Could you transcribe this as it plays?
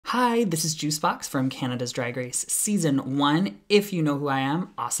Hi, this is Juicebox from Canada's Drag Race Season 1. If you know who I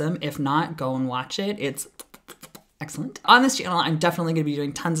am, awesome. If not, go and watch it. It's excellent. On this channel, I'm definitely going to be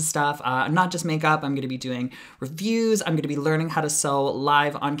doing tons of stuff, not just makeup. I'm going to be doing reviews. I'm going to be learning how to sew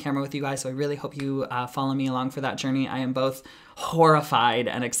live on camera with you guys, so I really hope you follow me along for that journey. I am both horrified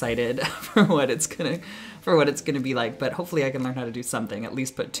and excited for what it's gonna be like, but hopefully I can learn how to do something, at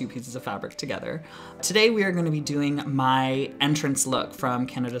least put two pieces of fabric together. Today we are going to be doing my entrance look from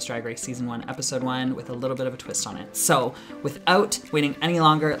Canada's Drag Race Season 1, Episode 1, with a little bit of a twist on it. So without waiting any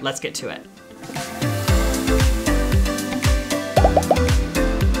longer, let's get to it.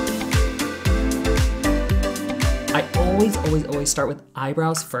 I always start with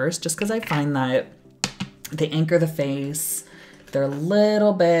eyebrows first, just because I find that they anchor the face. They're a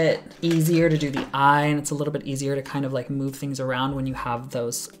little bit easier to do the eye, and it's a little bit easier to kind of like move things around when you have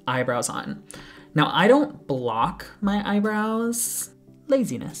those eyebrows on. Now, I don't block my eyebrows.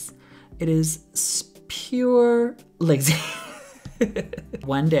 Laziness. It is pure lazy.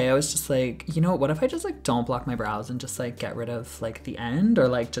 One day I was just like, you know, what if I just like don't block my brows and just like get rid of like the end or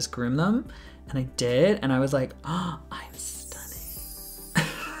like just groom them? And I did, and I was like, oh, I'm stunning.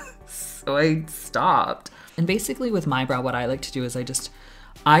 So I stopped. And basically with my brow, what I like to do is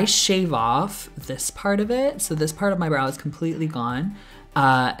I shave off this part of it. So this part of my brow is completely gone.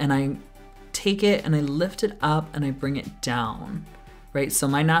 And I take it and I lift it up and I bring it down, right? So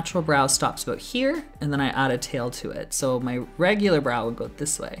my natural brow stops about here, and then I add a tail to it. So my regular brow would go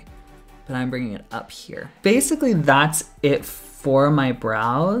this way, but I'm bringing it up here. Basically that's it for my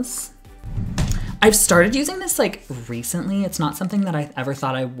brows. I've started using this like recently. It's not something that I ever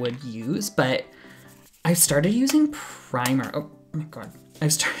thought I would use, but I started using primer. Oh my God. I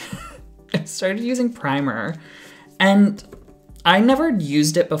started using primer, and I never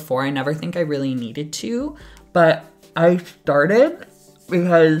used it before. I never think I really needed to, but I started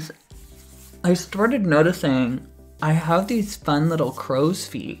because I started noticing I have these fun little crow's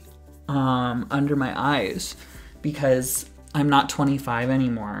feet under my eyes because I'm not 25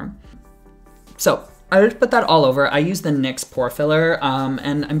 anymore. So I just put that all over. I use the NYX pore filler,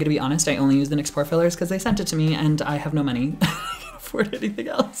 and I'm gonna be honest, I only use the NYX pore fillers because they sent it to me and I have no money. I can't afford anything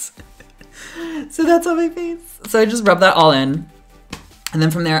else. So that's on my face. So I just rub that all in. And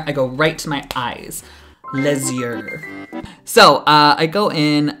then from there, I go right to my eyes. Les yeux. So I go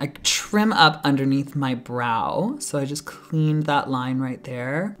in, I trim up underneath my brow. So I just cleaned that line right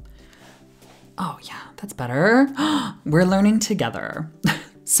there. Oh yeah, that's better. We're learning together.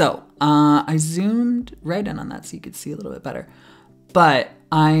 So I zoomed right in on that so you could see a little bit better. But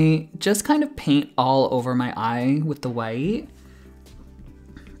I just kind of paint all over my eye with the white.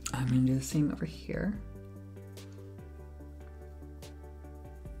 I'm gonna do the same over here.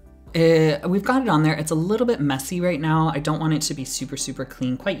 We've got it on there. It's a little bit messy right now. I don't want it to be super, super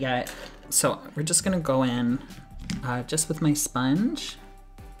clean quite yet. So we're just gonna go in just with my sponge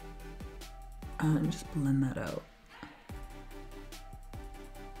and just blend that out.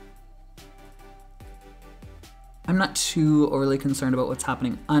 I'm not too overly concerned about what's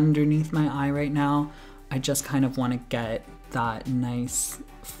happening underneath my eye right now. I just kind of want to get that nice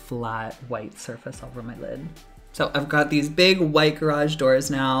flat white surface over my lid. So I've got these big white garage doors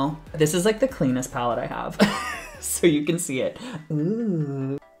now. This is like the cleanest palette I have, so you can see it.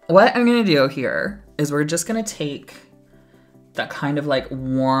 Ooh. What I'm gonna do here is we're just gonna take that kind of like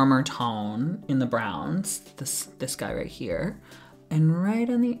warmer tone in the browns, this guy right here, and right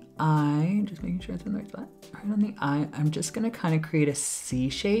on the eye, just making sure it's in the right spot, right on the eye, I'm just gonna kind of create a C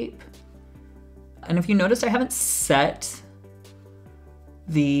shape. And if you notice, I haven't set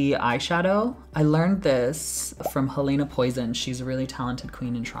the eyeshadow. I learned this from Helena Poison. She's a really talented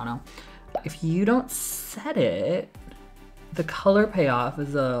queen in Toronto. If you don't set it, the color payoff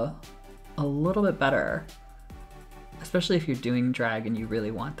is a little bit better, especially if you're doing drag and you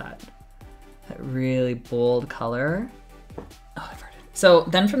really want that really bold color. Oh, I farted. So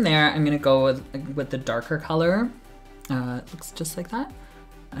then from there, I'm gonna go with the darker color. It looks just like that.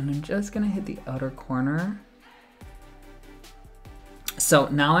 And I'm just gonna hit the outer corner. So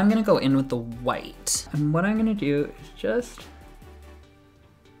now I'm gonna go in with the white. And what I'm gonna do is just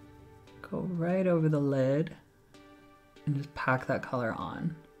go right over the lid and just pack that color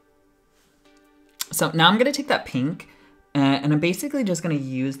on. So now I'm gonna take that pink and I'm basically just gonna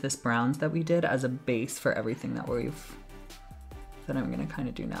use this browns that we did as a base for everything that I'm gonna kind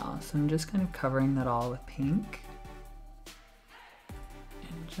of do now. So I'm just kind of covering that all with pink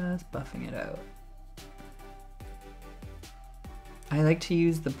and just buffing it out. I like to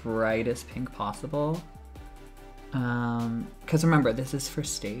use the brightest pink possible because remember, this is for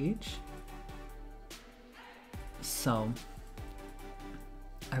stage. So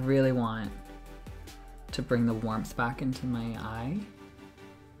I really want to bring the warmth back into my eye.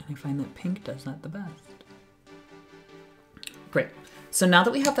 And I find that pink does that the best. Great. So now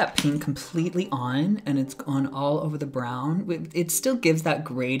that we have that pink completely on and it's gone all over the brown, it still gives that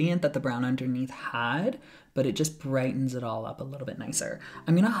gradient that the brown underneath had, but it just brightens it all up a little bit nicer.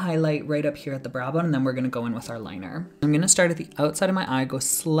 I'm gonna highlight right up here at the brow bone and then we're gonna go in with our liner. I'm gonna start at the outside of my eye, go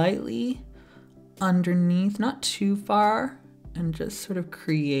slightly underneath, not too far, and just sort of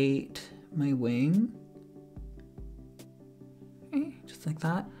create my wing. Okay, just like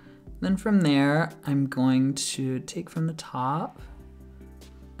that. Then from there, I'm going to take from the top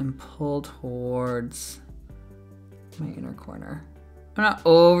and pull towards my inner corner. I'm not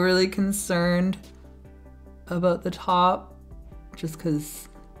overly concerned about the top just because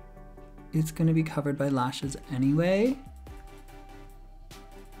it's gonna be covered by lashes anyway.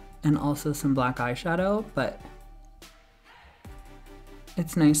 And also some black eyeshadow, but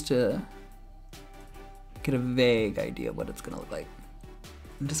it's nice to get a vague idea of what it's gonna look like.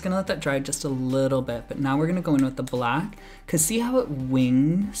 I'm just gonna let that dry just a little bit, but now we're gonna go in with the black, because see how it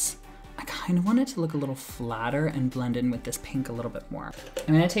wings? I kind of want it to look a little flatter and blend in with this pink a little bit more.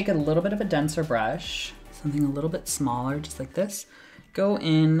 I'm gonna take a little bit of a denser brush, something a little bit smaller, just like this. Go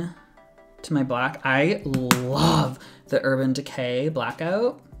in to my black. I love the Urban Decay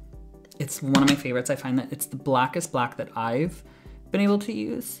Blackout. It's one of my favorites. I find that it's the blackest black that I've been able to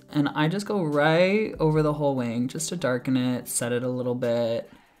use. And I just go right over the whole wing just to darken it, set it a little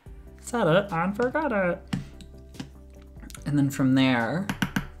bit. Set it and forgot it. And then from there,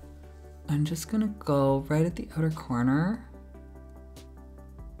 I'm just gonna go right at the outer corner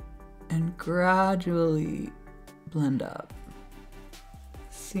and gradually blend up.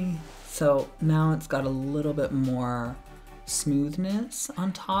 See? So now it's got a little bit more smoothness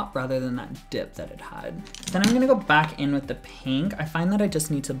on top rather than that dip that it had. Then I'm gonna go back in with the pink. I find that I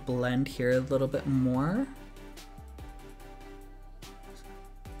just need to blend here a little bit more.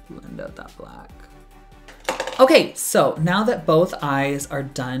 Blend out that black. Okay, so now that both eyes are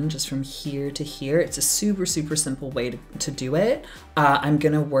done just from here to here, it's a super, super simple way to do it. I'm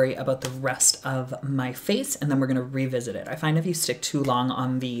gonna worry about the rest of my face and then we're gonna revisit it. I find if you stick too long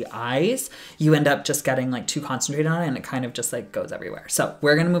on the eyes, you end up just getting like too concentrated on it and it kind of just like goes everywhere. So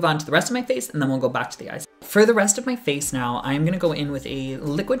we're gonna move on to the rest of my face and then we'll go back to the eyes. For the rest of my face now, I'm gonna go in with a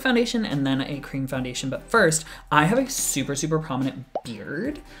liquid foundation and then a cream foundation. But first, I have a super, super prominent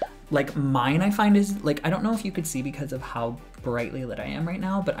beard. Like mine, I find is like, I don't know if you could see because of how brightly lit I am right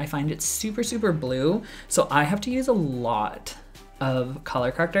now, but I find it super, super blue. So I have to use a lot of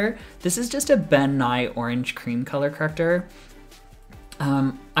color corrector. This is just a Ben Nye Orange Cream color corrector.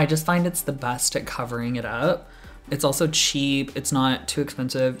 I just find it's the best at covering it up. It's also cheap. It's not too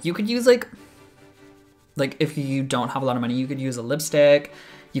expensive. You could use like if you don't have a lot of money, you could use a lipstick.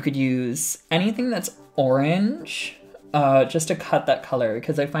 You could use anything that's orange. Just to cut that color,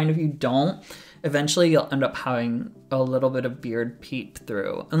 because I find if you don't, eventually you'll end up having a little bit of beard peep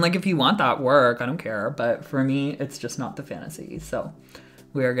through. And like if you want that work, I don't care, but for me, it's just not the fantasy. So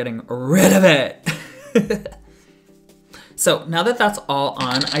we are getting rid of it. So now that that's all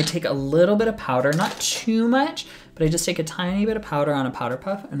on, I take a little bit of powder, not too much, but I just take a tiny bit of powder on a powder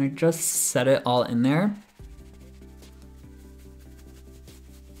puff and I just set it all in there.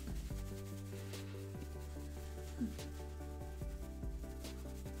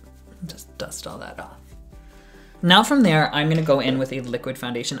 Just dust all that off. Now from there, I'm gonna go in with a liquid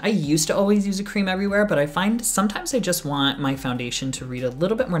foundation. I used to always use a cream everywhere, but I find sometimes I just want my foundation to read a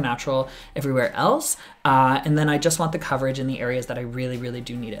little bit more natural everywhere else. And then I just want the coverage in the areas that I really, really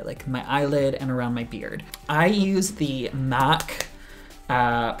do need it, like my eyelid and around my beard. I use the MAC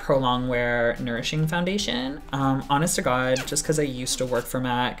Pro Longwear Nourishing Foundation. Honest to God, just because I used to work for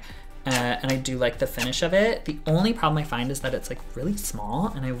MAC, and I do like the finish of it. The only problem I find is that it's like really small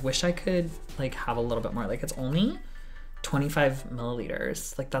and I wish I could like have a little bit more. Like it's only 25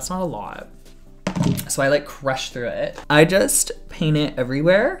 milliliters. Like that's not a lot. So I like crush through it. I just paint it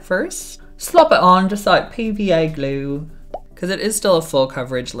everywhere first. Slop it on just like PVA glue because it is still a full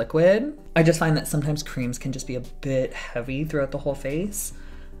coverage liquid. I just find that sometimes creams can just be a bit heavy throughout the whole face.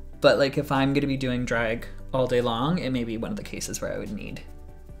 But like if I'm gonna be doing drag all day long, it may be one of the cases where I would need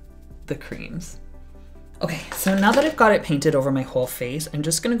the creams. Okay, so now that I've got it painted over my whole face, I'm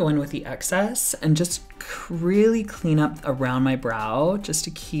just gonna go in with the excess and just really clean up around my brow just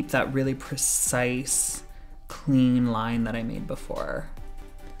to keep that really precise, clean line that I made before.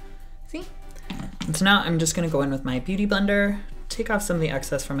 See? And so now I'm just gonna go in with my beauty blender, take off some of the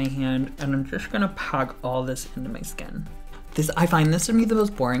excess from my hand, and I'm just gonna pack all this into my skin. I find this to be the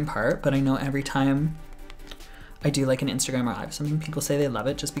most boring part, but I know every time I do like an Instagram live. Something people say they love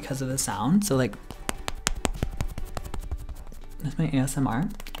it just because of the sound. So like, that's my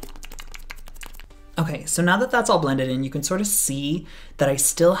ASMR. Okay, so now that that's all blended in, you can sort of see that I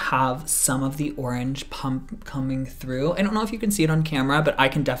still have some of the orange pump coming through. I don't know if you can see it on camera, but I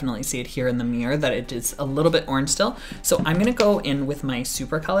can definitely see it here in the mirror that it is a little bit orange still. So I'm gonna go in with my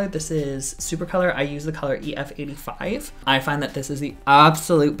super color. This is super color. I use the color EF85. I find that this is the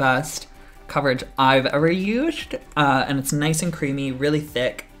absolute best coverage I've ever used. And it's nice and creamy, really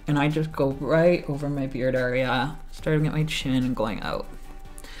thick. And I just go right over my beard area, starting at my chin and going out.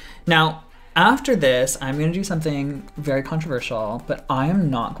 Now, after this, I'm gonna do something very controversial, but I am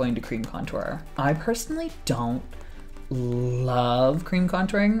not going to cream contour. I personally don't love cream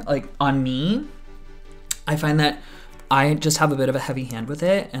contouring. Like on me, I find that I just have a bit of a heavy hand with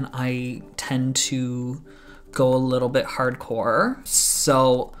it and I tend to go a little bit hardcore.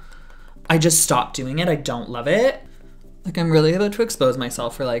 So I just stopped doing it. I don't love it. Like I'm really about to expose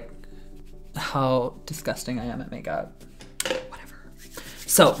myself for like how disgusting I am at makeup.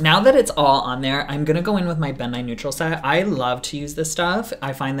 So now that it's all on there, I'm gonna go in with my Ben Nye Neutral set. I love to use this stuff.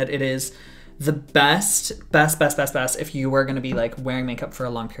 I find that it is the best if you were gonna be like wearing makeup for a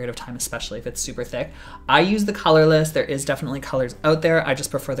long period of time, especially if it's super thick. I use the colorless. There is definitely colors out there. I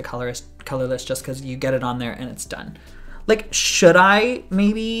just prefer the colorless just because you get it on there and it's done. Like, should I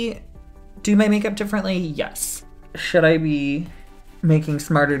maybe do my makeup differently? Yes. Should I be making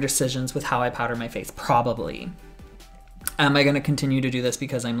smarter decisions with how I powder my face? Probably. Am I gonna continue to do this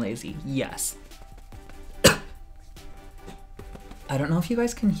because I'm lazy? Yes. I don't know if you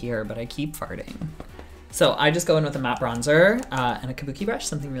guys can hear, but I keep farting. So I just go in with a matte bronzer and a kabuki brush,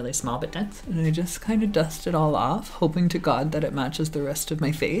 something really small but dense. And I just kind of dust it all off, hoping to God that it matches the rest of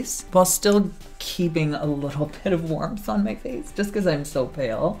my face, while still keeping a little bit of warmth on my face, just because I'm so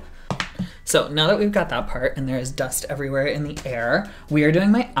pale. So now that we've got that part and there is dust everywhere in the air, we are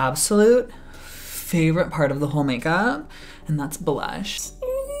doing my absolute favorite part of the whole makeup, and that's blush.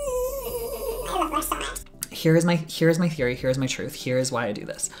 I love blush so much. Here's my theory, here's my truth, here's why I do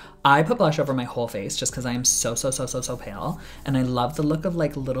this. I put blush over my whole face just because I am so pale, and I love the look of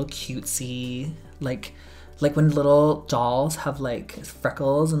like little cutesy, like when little dolls have like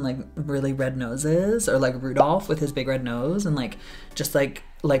freckles and like really red noses, or like Rudolph with his big red nose and like just like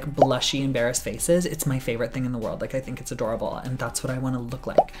blushy embarrassed faces. It's my favorite thing in the world. Like I think it's adorable and that's what I want to look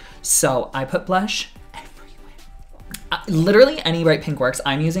like. So I put blush everywhere. Literally any bright pink works.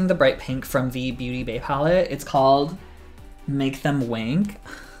 I'm using the bright pink from the Beauty Bay palette. It's called Make Them Wink.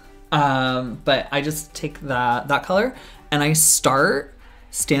 But I just take that color and I start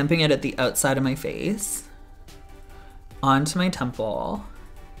stamping it at the outside of my face onto my temple,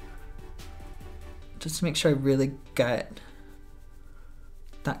 just to make sure I really get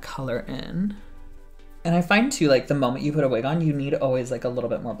that color in. And I find too, like the moment you put a wig on, you need always like a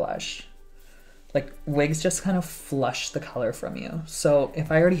little bit more blush. Like wigs just kind of flush the color from you. So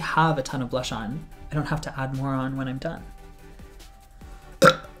if I already have a ton of blush on, I don't have to add more on when I'm done.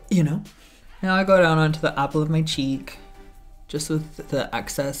 You know? Now I go down onto the apple of my cheek, just with the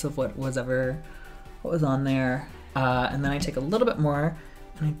excess of what was on there. And then I take a little bit more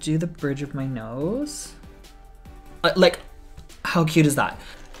and I do the bridge of my nose. Like, how cute is that?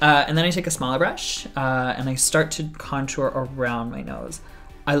 And then I take a smaller brush and I start to contour around my nose.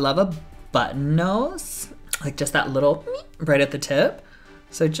 I love a button nose, like just that little right at the tip.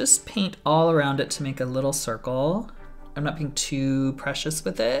 So just paint all around it to make a little circle. I'm not being too precious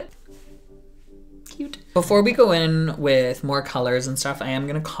with it. Cute. Before we go in with more colors and stuff, I am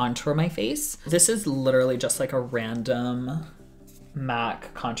gonna contour my face. This is literally just like a random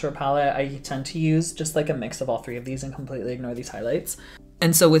MAC contour palette. I tend to use just like a mix of all three of these and completely ignore these highlights.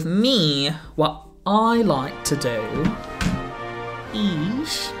 And so with me, what I like to do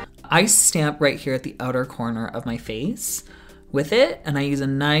is I stamp right here at the outer corner of my face with it, and I use a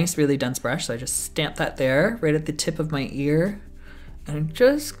nice, really dense brush. So I just stamp that there, right at the tip of my ear, and I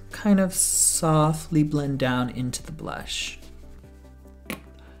just kind of softly blend down into the blush.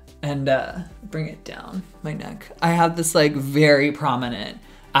 And bring it down my neck. I have this like very prominent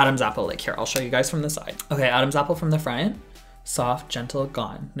Adam's apple. Like here, I'll show you guys from the side. Okay, Adam's apple from the front. Soft, gentle,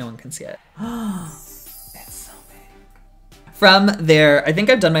 gone. No one can see it. It's so big. From there, I think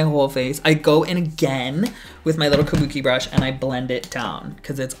I've done my whole face. I go in again with my little kabuki brush and I blend it down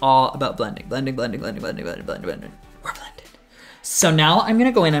because it's all about blending. Blending. We're blended. So now I'm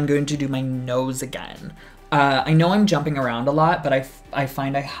gonna go in, I'm going to do my nose again. I know I'm jumping around a lot, but I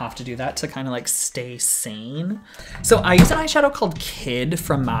find I have to do that to kind of like stay sane. So I use an eyeshadow called Kid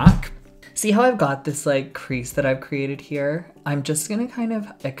from MAC. See how I've got this like crease that I've created here? I'm just gonna kind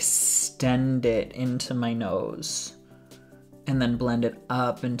of extend it into my nose and then blend it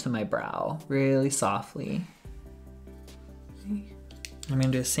up into my brow really softly. I'm gonna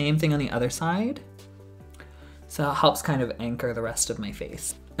do the same thing on the other side. So it helps kind of anchor the rest of my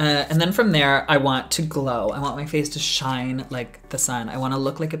face. And then from there, I want to glow. I want my face to shine like the sun. I want to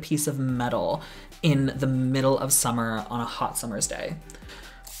look like a piece of metal in the middle of summer on a hot summer's day.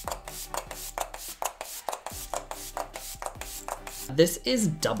 This is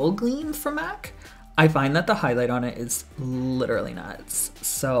Double Gleam from MAC. I find that the highlight on it is literally nuts.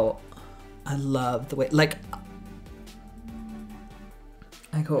 So I love the way, like,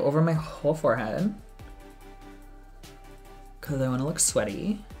 I go over my whole forehead because I want to look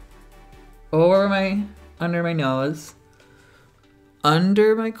sweaty. Over my, under my nose,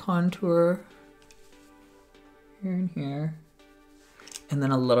 under my contour, here and here, and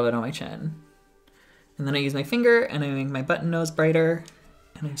then a little bit on my chin. And then I use my finger and I make my button nose brighter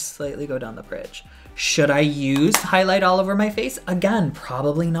and I slightly go down the bridge. Should I use highlight all over my face? Again,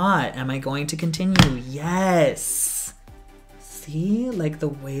 probably not. Am I going to continue? Yes. See, like the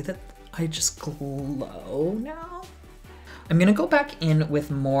way that I just glow now? I'm gonna go back in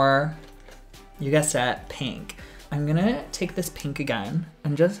with more, you guessed it, pink. I'm gonna take this pink again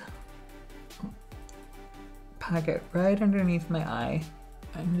and just pack it right underneath my eye.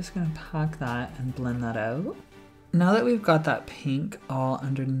 I'm just gonna pack that and blend that out. Now that we've got that pink all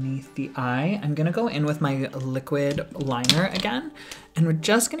underneath the eye, I'm gonna go in with my liquid liner again, and we're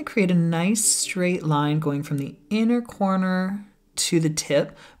just gonna create a nice straight line going from the inner corner to the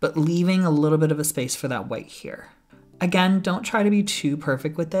tip, but leaving a little bit of a space for that white here. Again, don't try to be too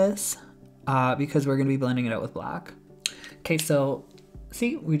perfect with this because we're gonna be blending it out with black. Okay, so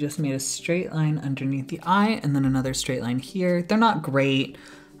see, we just made a straight line underneath the eye and then another straight line here. They're not great,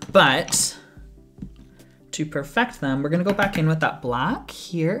 but to perfect them, we're gonna go back in with that black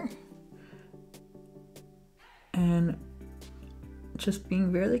here and just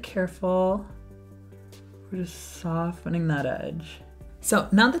being really careful. We're just softening that edge. So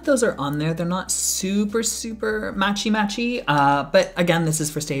now that those are on there, they're not super, super matchy-matchy, but again, this is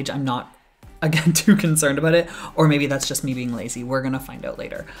for stage. I'm not, again, too concerned about it, or maybe that's just me being lazy. We're gonna find out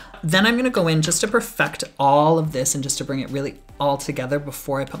later. Then I'm gonna go in just to perfect all of this and just to bring it really all together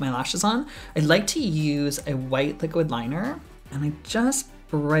before I put my lashes on. I'd like to use a white liquid liner, and I just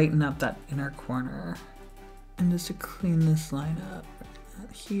brighten up that inner corner, and just to clean this line up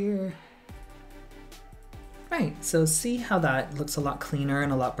right here. Right, so see how that looks a lot cleaner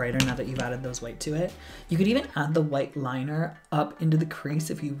and a lot brighter now that you've added those white to it. You could even add the white liner up into the crease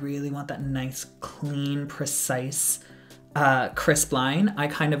if you really want that nice, clean, precise, crisp line. I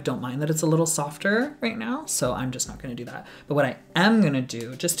kind of don't mind that it's a little softer right now, so I'm just not gonna do that. But what I am gonna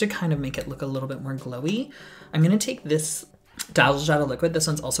do, just to kind of make it look a little bit more glowy, I'm gonna take this Dazzle Shadow Liquid, this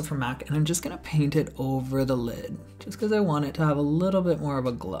one's also from MAC, and I'm just gonna paint it over the lid, just because I want it to have a little bit more of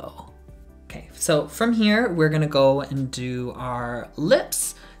a glow. Okay, so from here, we're gonna go and do our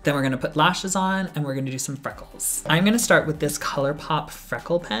lips, then we're gonna put lashes on, and we're gonna do some freckles. I'm gonna start with this ColourPop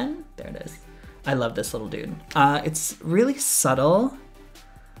freckle pen. There it is. I love this little dude. It's really subtle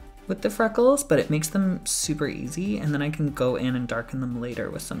with the freckles, but it makes them super easy, and then I can go in and darken them later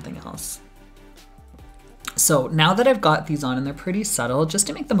with something else. So now that I've got these on and they're pretty subtle, just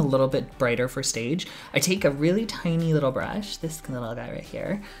to make them a little bit brighter for stage, I take a really tiny little brush, this little guy right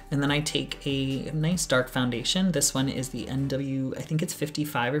here, and then I take a nice dark foundation. This one is the NW, I think it's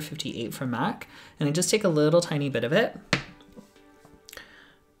 55 or 58 from MAC, and I just take a little tiny bit of it.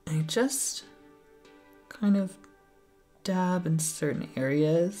 And I just kind of dab in certain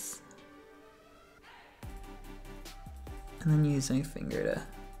areas, and then use my finger to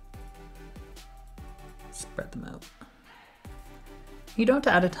spread them out. You don't have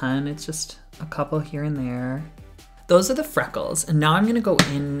to add a ton, it's just a couple here and there. Those are the freckles, and now I'm gonna go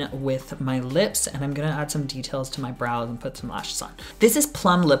in with my lips and I'm gonna add some details to my brows and put some lashes on. This is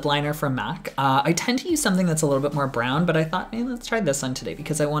Plum Lip Liner from MAC. I tend to use something that's a little bit more brown, but I thought, hey, let's try this on today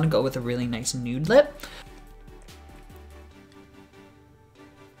because I wanna go with a really nice nude lip.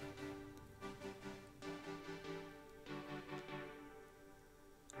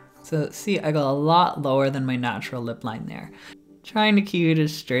 So see, I go a lot lower than my natural lip line there. Trying to keep it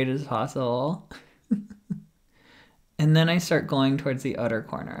as straight as possible. And then I start going towards the outer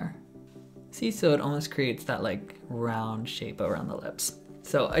corner. See, so it almost creates that like round shape around the lips.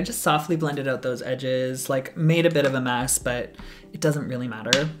 So I just softly blended out those edges, like made a bit of a mess, but it doesn't really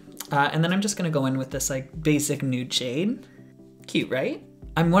matter. And then I'm just gonna go in with this like basic nude shade. Cute, right?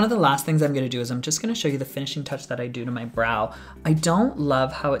 One of the last things I'm gonna do is I'm just gonna show you the finishing touch that I do to my brow. I don't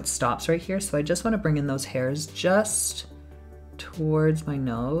love how it stops right here, so I just wanna bring in those hairs just towards my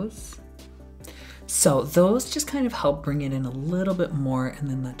nose. So those just kind of help bring it in a little bit more, and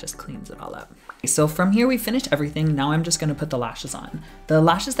then that just cleans it all up. So from here we finished everything. Now I'm just gonna put the lashes on. The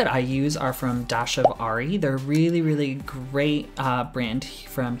lashes that I use are from Dash of Ari. They're really, really great brand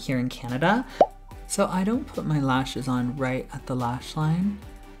from here in Canada. So I don't put my lashes on right at the lash line.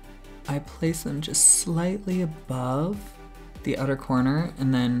 I place them just slightly above the outer corner,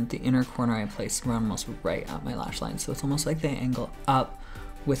 and then the inner corner I place almost right at my lash line. So it's almost like they angle up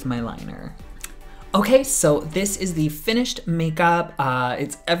with my liner. Okay, so this is the finished makeup.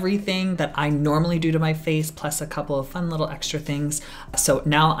 It's everything that I normally do to my face, plus a couple of fun little extra things. So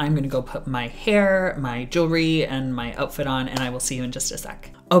now I'm gonna go put my hair, my jewelry, and my outfit on, and I will see you in just a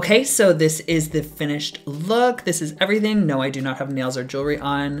sec. Okay, so this is the finished look. This is everything. No, I do not have nails or jewelry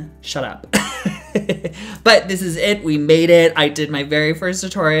on. Shut up. But this is it, we made it. I did my very first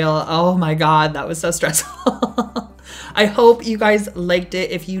tutorial. Oh my God, that was so stressful. I hope you guys liked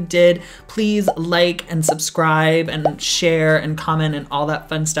it. If you did, please like and subscribe and share and comment and all that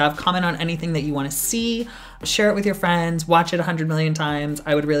fun stuff. Comment on anything that you want to see. Share it with your friends. Watch it 100 million times.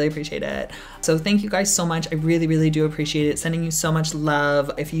 I would really appreciate it. So thank you guys so much. I really, really do appreciate it. Sending you so much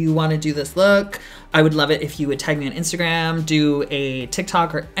love. If you want to do this look, I would love it if you would tag me on Instagram, do a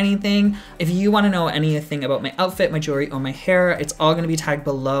TikTok or anything. If you want to know anything about my outfit, my jewelry, or my hair, it's all going to be tagged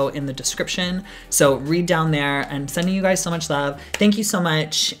below in the description. So read down there, and sending you guys so much love. Thank you so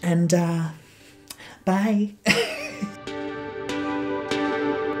much, and bye.